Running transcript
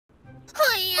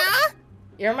Hiya.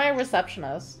 You're my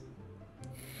receptionist.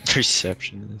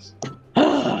 Receptionist.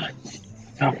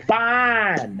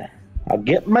 Fine. I'll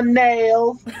get my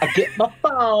nails, I'll get my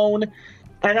phone,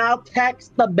 and I'll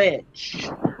text the bitch.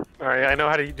 Alright, I know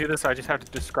how to do this, I just have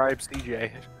to describe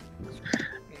CJ.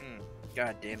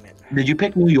 God damn it. Did you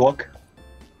pick New York?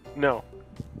 No.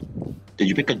 Did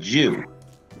you pick a Jew?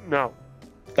 No.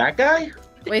 That guy?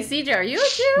 Wait, CJ, are you a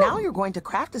Jew? Now you're going to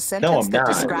craft a sentence that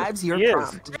describes your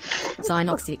prompt.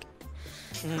 Cyanoxic.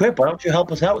 Crip, why don't you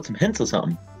help us out with some hints or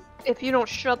something? If you don't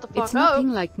shut the fuck It's up.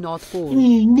 nothing like not fall.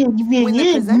 When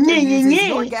the presenter uses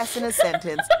your guess in a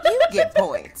sentence, you get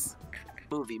points.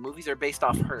 Movies are based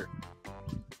off her.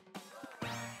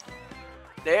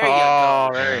 There you Oh,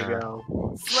 go. there you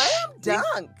go. Slam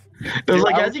dunk. It was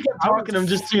like, as he kept talking, I'm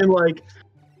just seeing, like,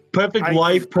 perfect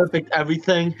life, perfect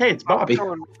everything. Hey, it's Bobby.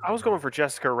 I was going for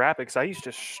Jessica Rabbit because I used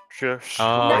to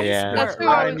Oh, yeah. That's who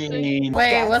I was mean...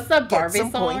 Wait, what's the Get Barbie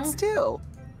some song? points too.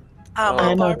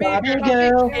 I'm a Barbie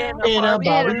girl in a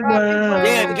Barbie world.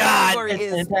 Dear God.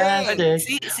 It's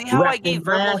fantastic. See how I gave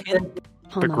verbal hint?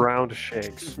 The ground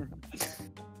shakes.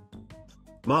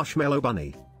 Marshmallow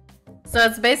Bunny. So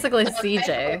it's basically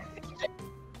CJ.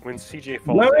 When CJ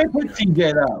falls. Where did I put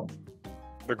CJ though?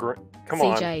 Come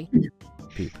CJ. on.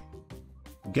 Peep.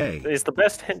 Gay. It's the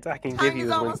best hint I can give you is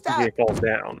when CJ falls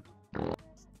down.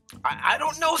 I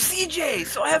don't know CJ,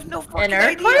 so I have no fucking An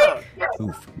idea.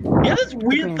 Oof. Yeah, this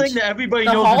weird thing that everybody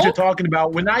The knows what you're Hulk? talking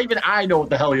about when not even I know what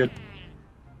the hell you're...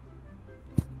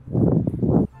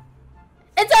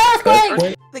 It's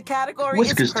earthquake! The category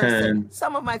Whiskers is person. turn.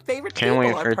 Some of my favorite Can't people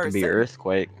wait are for it to person. be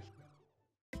Earthquake.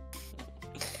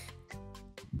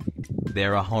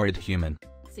 They're a horrid human.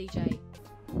 CJ.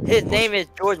 His name is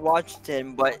George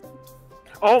Washington, but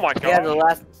Oh my yeah, the god.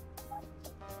 last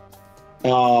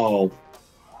Oh.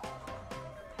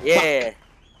 yeah.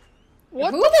 Who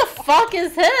the fuck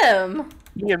is him?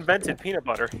 He invented peanut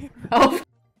butter. Oh,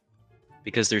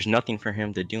 Because there's nothing for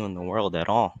him to do in the world at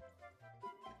all.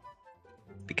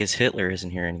 Because Hitler isn't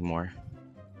here anymore.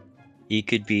 He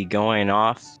could be going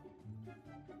off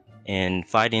and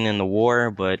fighting in the war,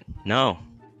 but no.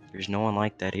 There's no one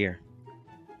like that here.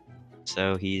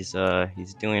 So he's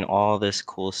doing all this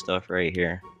cool stuff right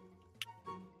here.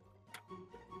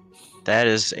 That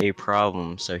is a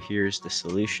problem, so here's the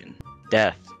solution.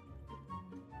 Death.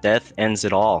 Death ends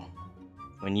it all.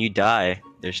 When you die,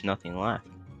 there's nothing left.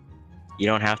 You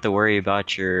don't have to worry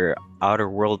about your outer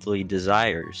worldly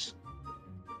desires.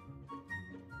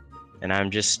 And I'm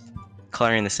just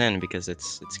coloring this in because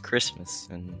it's Christmas,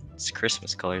 and it's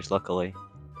Christmas colors, luckily.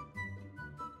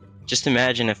 Just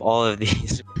imagine if all of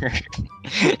these were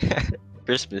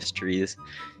Christmas trees.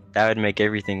 That would make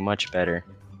everything much better.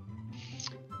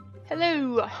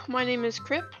 Hello, my name is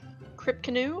Crip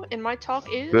Canoe, and my talk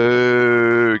is.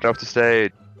 Boo! Get off the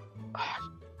stage.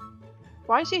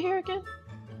 Why is he here again?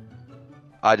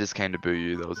 I just came to boo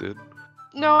you, that was it.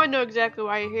 No, I know exactly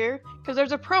why you're here. Because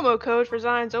there's a promo code for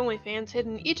Zion's OnlyFans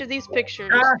hidden in each of these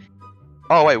pictures.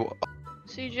 Oh, wait.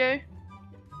 CJ?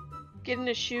 Get in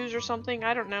his shoes or something,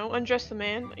 I don't know. Undress the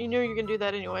man. You knew you were gonna do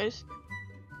that anyways.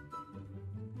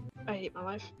 I hate my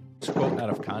life. It's quote out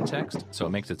of context, so it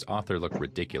makes its author look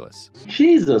ridiculous.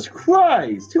 Jesus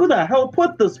Christ! Who the hell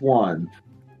put this one?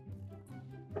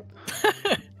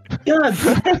 God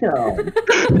damn!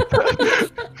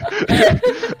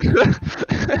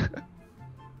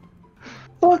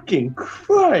 Fucking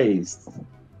Christ!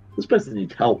 This person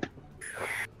needs help.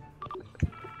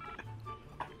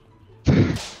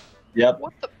 Yep.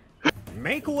 What the?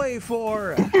 Make way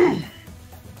for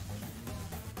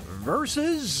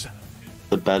versus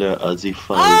The better Uzi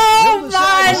fight. oh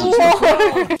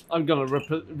my lord! I'm gonna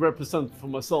represent for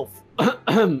myself.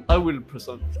 I will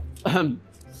present.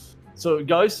 So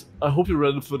guys, I hope you're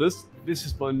ready for this. This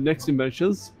is my next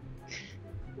inventions.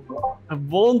 I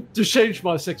want to change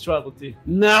my sexuality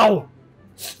now.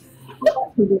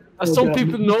 As some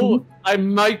people know, I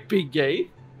might be gay.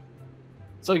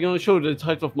 So I'm gonna show you the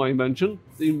title of my invention.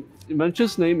 The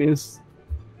invention's name is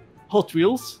Hot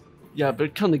Wheels. Yeah,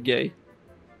 but kinda gay.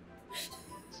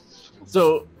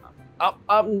 So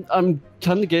I'm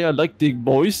kinda gay. I like big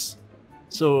boys.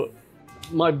 So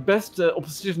my best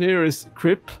opposition here is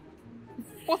Crip.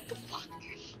 What the fuck?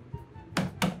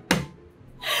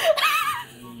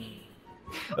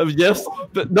 Yes,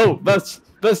 but no, that's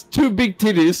two big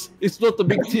titties. It's not a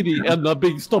big titty and a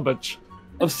big stomach.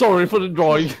 I'm sorry for the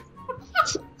drawing.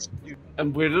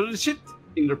 And weirder the shit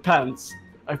in their pants.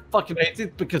 I fucking hate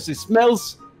it because it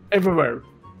smells everywhere.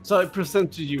 So I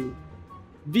present to you.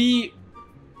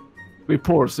 We're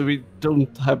poor, so we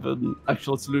don't have an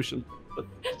actual solution. But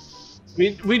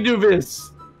we do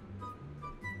this.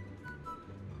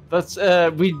 That's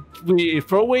we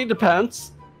throw away the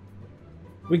pants.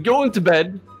 We go into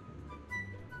bed.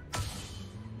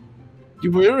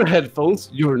 You wear your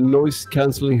headphones, your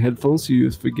noise-canceling headphones you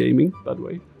use for gaming, by the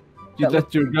way. You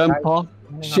let your grandpa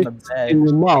shit in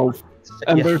your mouth,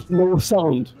 and there's no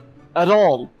sound at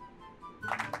all.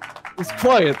 It's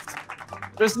quiet.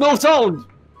 There's no sound.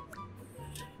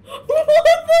 What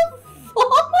the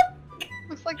fuck?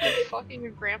 Looks like you're fucking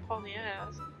your grandpa in the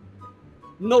ass.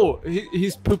 No,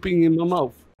 he's pooping in my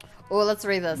mouth. Oh, let's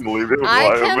read this. Leave it I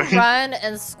wide can open. run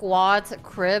and squat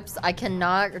Crips. I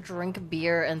cannot drink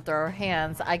beer and throw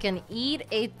hands. I can eat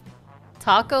a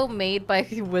taco made by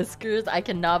Whiskers. I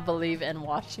cannot believe in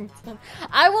Washington.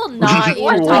 I will not eat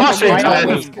a taco made by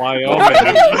Whiskers.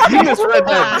 You just read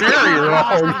that very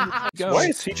wrong. Why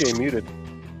is CJ muted?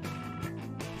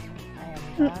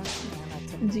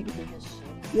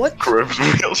 What? Crip's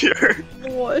wheelchair.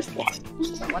 What?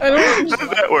 I don't know. How did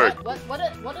that work? What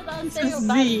did I say It's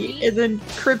about Z and then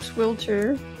Crip's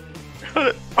wheelchair.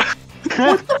 What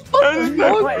the fuck is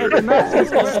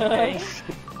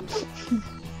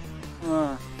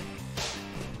wrong?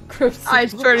 Crips. I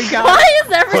swear to God. Why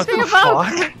is everything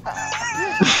about?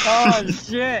 Oh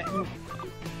shit.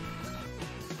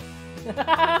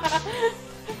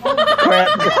 Alright,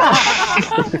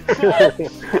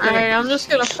 I'm just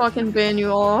gonna fucking ban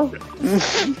you all.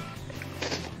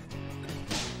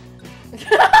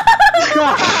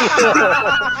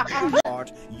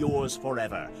 Yours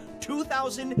forever.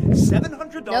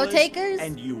 $2,700. No takers?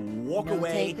 And you walk No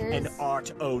away takers? an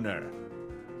art owner.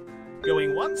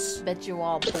 Going once? Bet you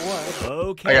all poor.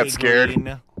 Okay. I got scared.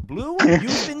 Green. Blue,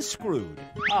 you've been screwed.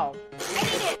 Oh.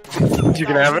 You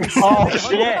can have it. Oh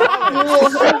shit!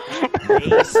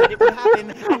 They said it would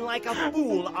happen, and like a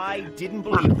fool, I didn't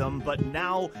believe them. But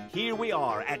now here we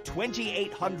are at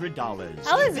 $2,800.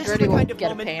 How does This Jerdy is the kind of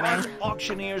get a moment painting? us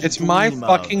auctioneers It's my dream of.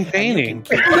 fucking painting.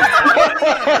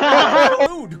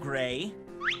 Rude, Gray.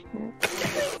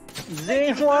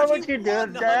 Zane, why would you do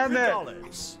it? Damn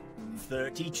it.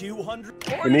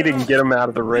 $3,200. We need to get him out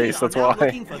of the race, that's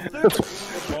why.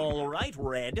 All right,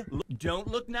 Red. Don't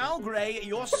look now, Gray.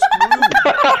 You're screwed.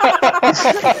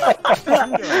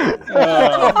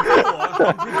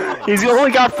 He's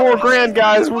only got $4,000,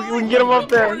 guys. We can get him up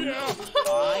there.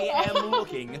 I am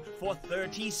looking for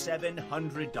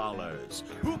 $3,700.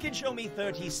 Who can show me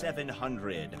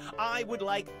 $3,700? I would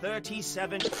like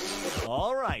 37.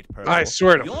 All right, Purple. I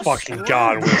swear to You're fucking screwed,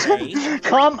 God, Gray.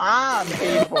 Come on,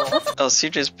 people. Oh,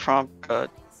 CJ's prompt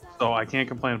cut. So I can't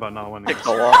complain about not winning. Picked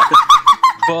a lot.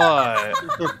 But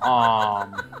I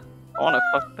want to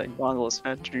fuck that goggleless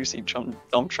fat juicy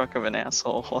dump truck of an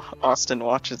asshole while Austin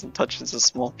watches and touches a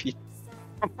small piece.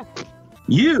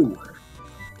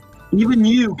 Even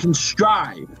you can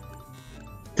strive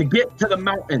to get to the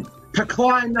mountain, to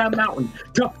climb that mountain,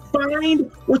 to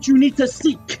find what you need to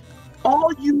seek.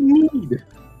 All you need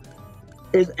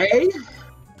is A,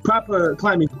 proper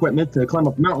climbing equipment to climb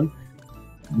up the mountain,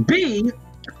 B,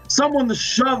 someone to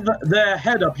shove their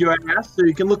head up your ass so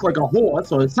you can look like a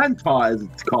horse, or a centaur as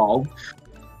it's called,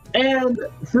 and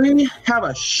 3, have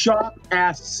a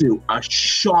sharp-ass suit. A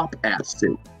sharp-ass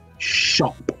suit.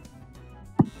 Sharp.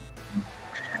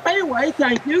 Anyway,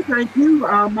 thank you.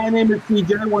 My name is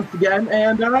CJ once again,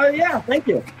 and yeah, thank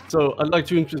you. So I'd like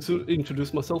to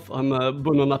introduce myself. I'm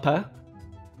Bananapa,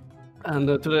 and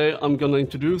today I'm gonna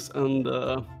introduce and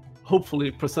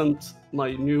hopefully present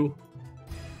my new.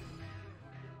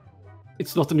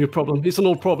 It's not a new problem. It's an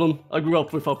old problem. I grew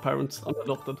up without parents. I'm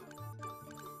adopted.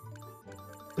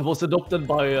 I was adopted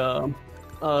by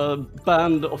a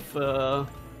band of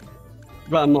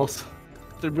grandmas.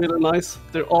 They're really nice.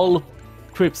 They're all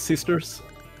Crip sisters.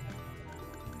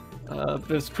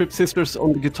 There's Crip sisters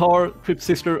on the guitar, Crip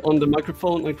sister on the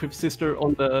microphone, and Crip sister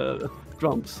on the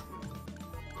drums.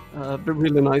 They're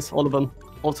really nice, all of them.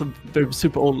 Also, they're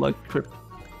super old like Crip.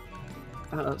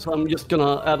 So I'm just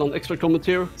gonna add on extra comment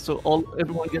here, so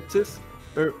everyone gets this.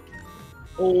 They're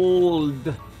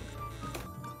old.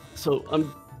 So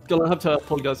I'm gonna have to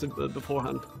apologize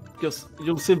beforehand, because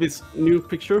you'll see this new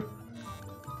picture.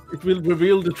 It will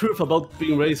reveal the truth about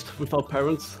being raised without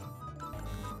parents.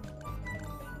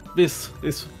 This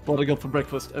is what I got for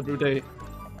breakfast every day.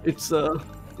 It's a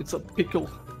pickle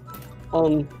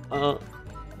on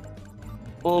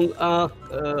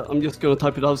I'm just gonna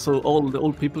type it out so all the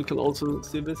old people can also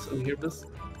see this and hear this.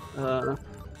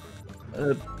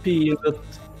 Peanut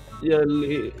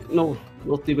jelly, no,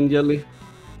 not even jelly.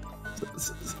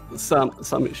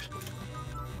 Samish.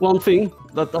 One thing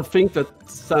that I think that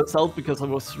stands out because I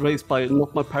was raised by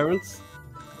not my parents,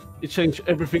 it changed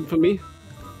everything for me.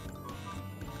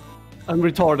 I'm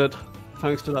retarded,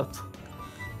 thanks to that.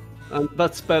 And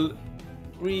that spell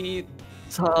retired.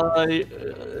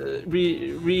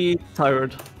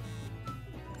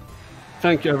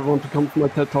 Thank you everyone for coming to my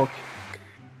TED Talk.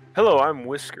 Hello, I'm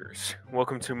Whiskers.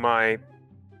 Welcome to my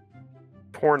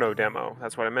porno demo.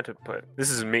 That's what I meant to put. This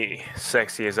is me,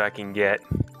 sexy as I can get.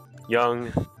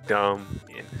 Young, dumb,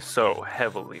 and so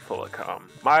heavily full of cum.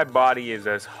 My body is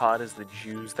as hot as the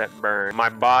Jews that burn. My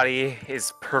body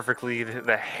is perfectly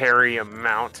the hairy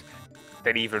amount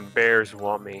that even bears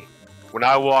want me. When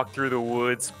I walk through the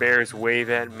woods, bears wave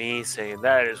at me saying,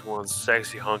 "That is one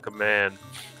sexy hunk of man.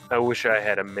 I wish I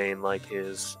had a mane like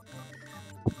his."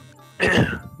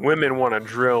 Women want to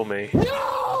drill me.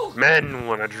 No! Men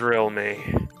want to drill me.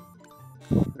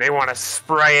 They want to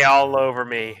spray all over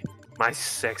me. My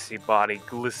sexy body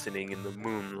glistening in the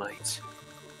moonlight.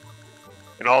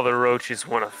 And all the roaches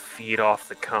want to feed off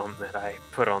the cum that I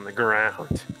put on the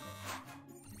ground.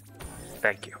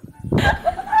 Thank you.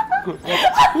 What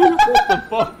the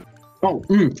fuck? Oh,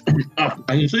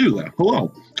 I can see you there.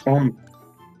 Hello.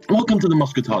 Welcome to the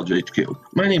Musketards HQ.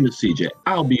 My name is CJ.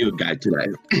 I'll be your guide today.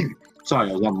 Sorry,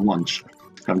 I was on lunch.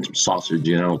 Having some sausage,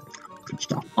 you know. Good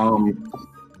stuff.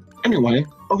 Anyway,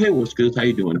 okay, Whiskers, how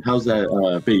you doing? How's that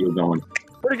video going?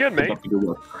 Pretty good, mate.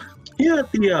 Here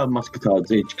at the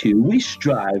Musketards HQ, we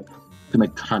strive to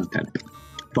make content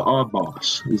for our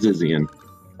boss, Zziyan.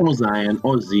 Or Zziyan,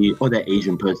 or Z, or that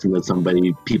Asian person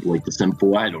that people like to send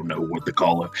for. I don't know what to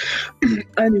call her.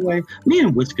 Anyway, me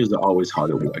and Whiskers are always hard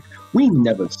at work. We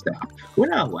never stop. We're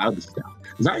not allowed to stop.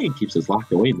 Zziyan keeps us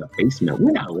locked away in the basement.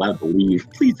 We're not allowed to leave.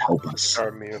 Please help us.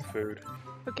 Starve me of food.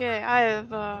 Okay, I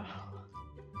have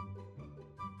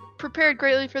prepared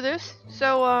greatly for this.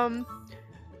 So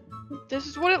this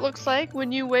is what it looks like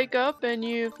when you wake up and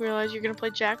you realize you're gonna play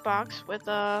Jackbox with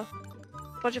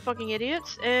bunch of fucking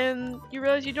idiots, and you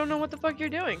realize you don't know what the fuck you're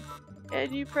doing,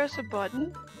 and you press a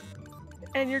button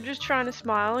and you're just trying to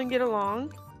smile and get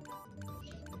along.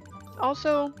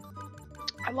 Also,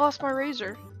 I lost my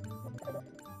razor.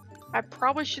 I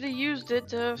probably should have used it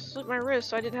to slit my wrist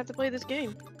so I didn't have to play this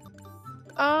game.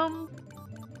 I'm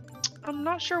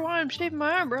not sure why I'm shaving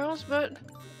my eyebrows, but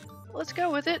let's go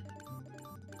with it.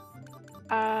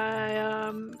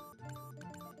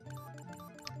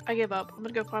 I give up. I'm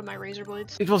gonna go find my razor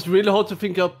blades. It was really hard to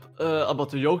think up about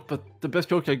the joke, but the best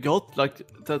joke I got, like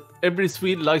that every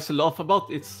Swede likes to laugh about,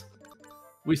 it's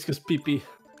Whiskers pee-pee.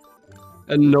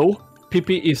 And no,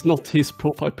 pee-pee is not his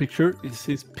profile picture, it's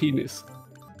his penis.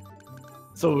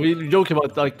 So we joke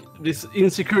about like this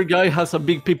insecure guy has a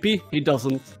big pee-pee, he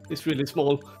doesn't. It's really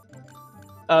small.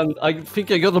 And I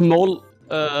think I got a mole,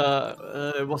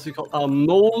 what's it called? A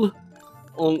mole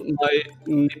on my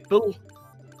nipple.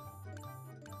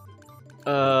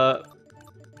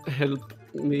 Help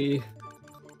me,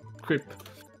 Crip.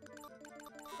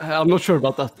 I'm not sure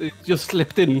about that. It just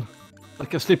slipped in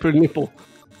like a slippery nipple.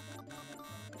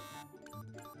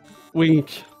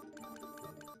 Wink.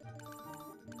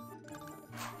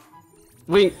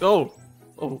 Wink. Oh,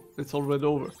 it's already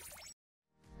over.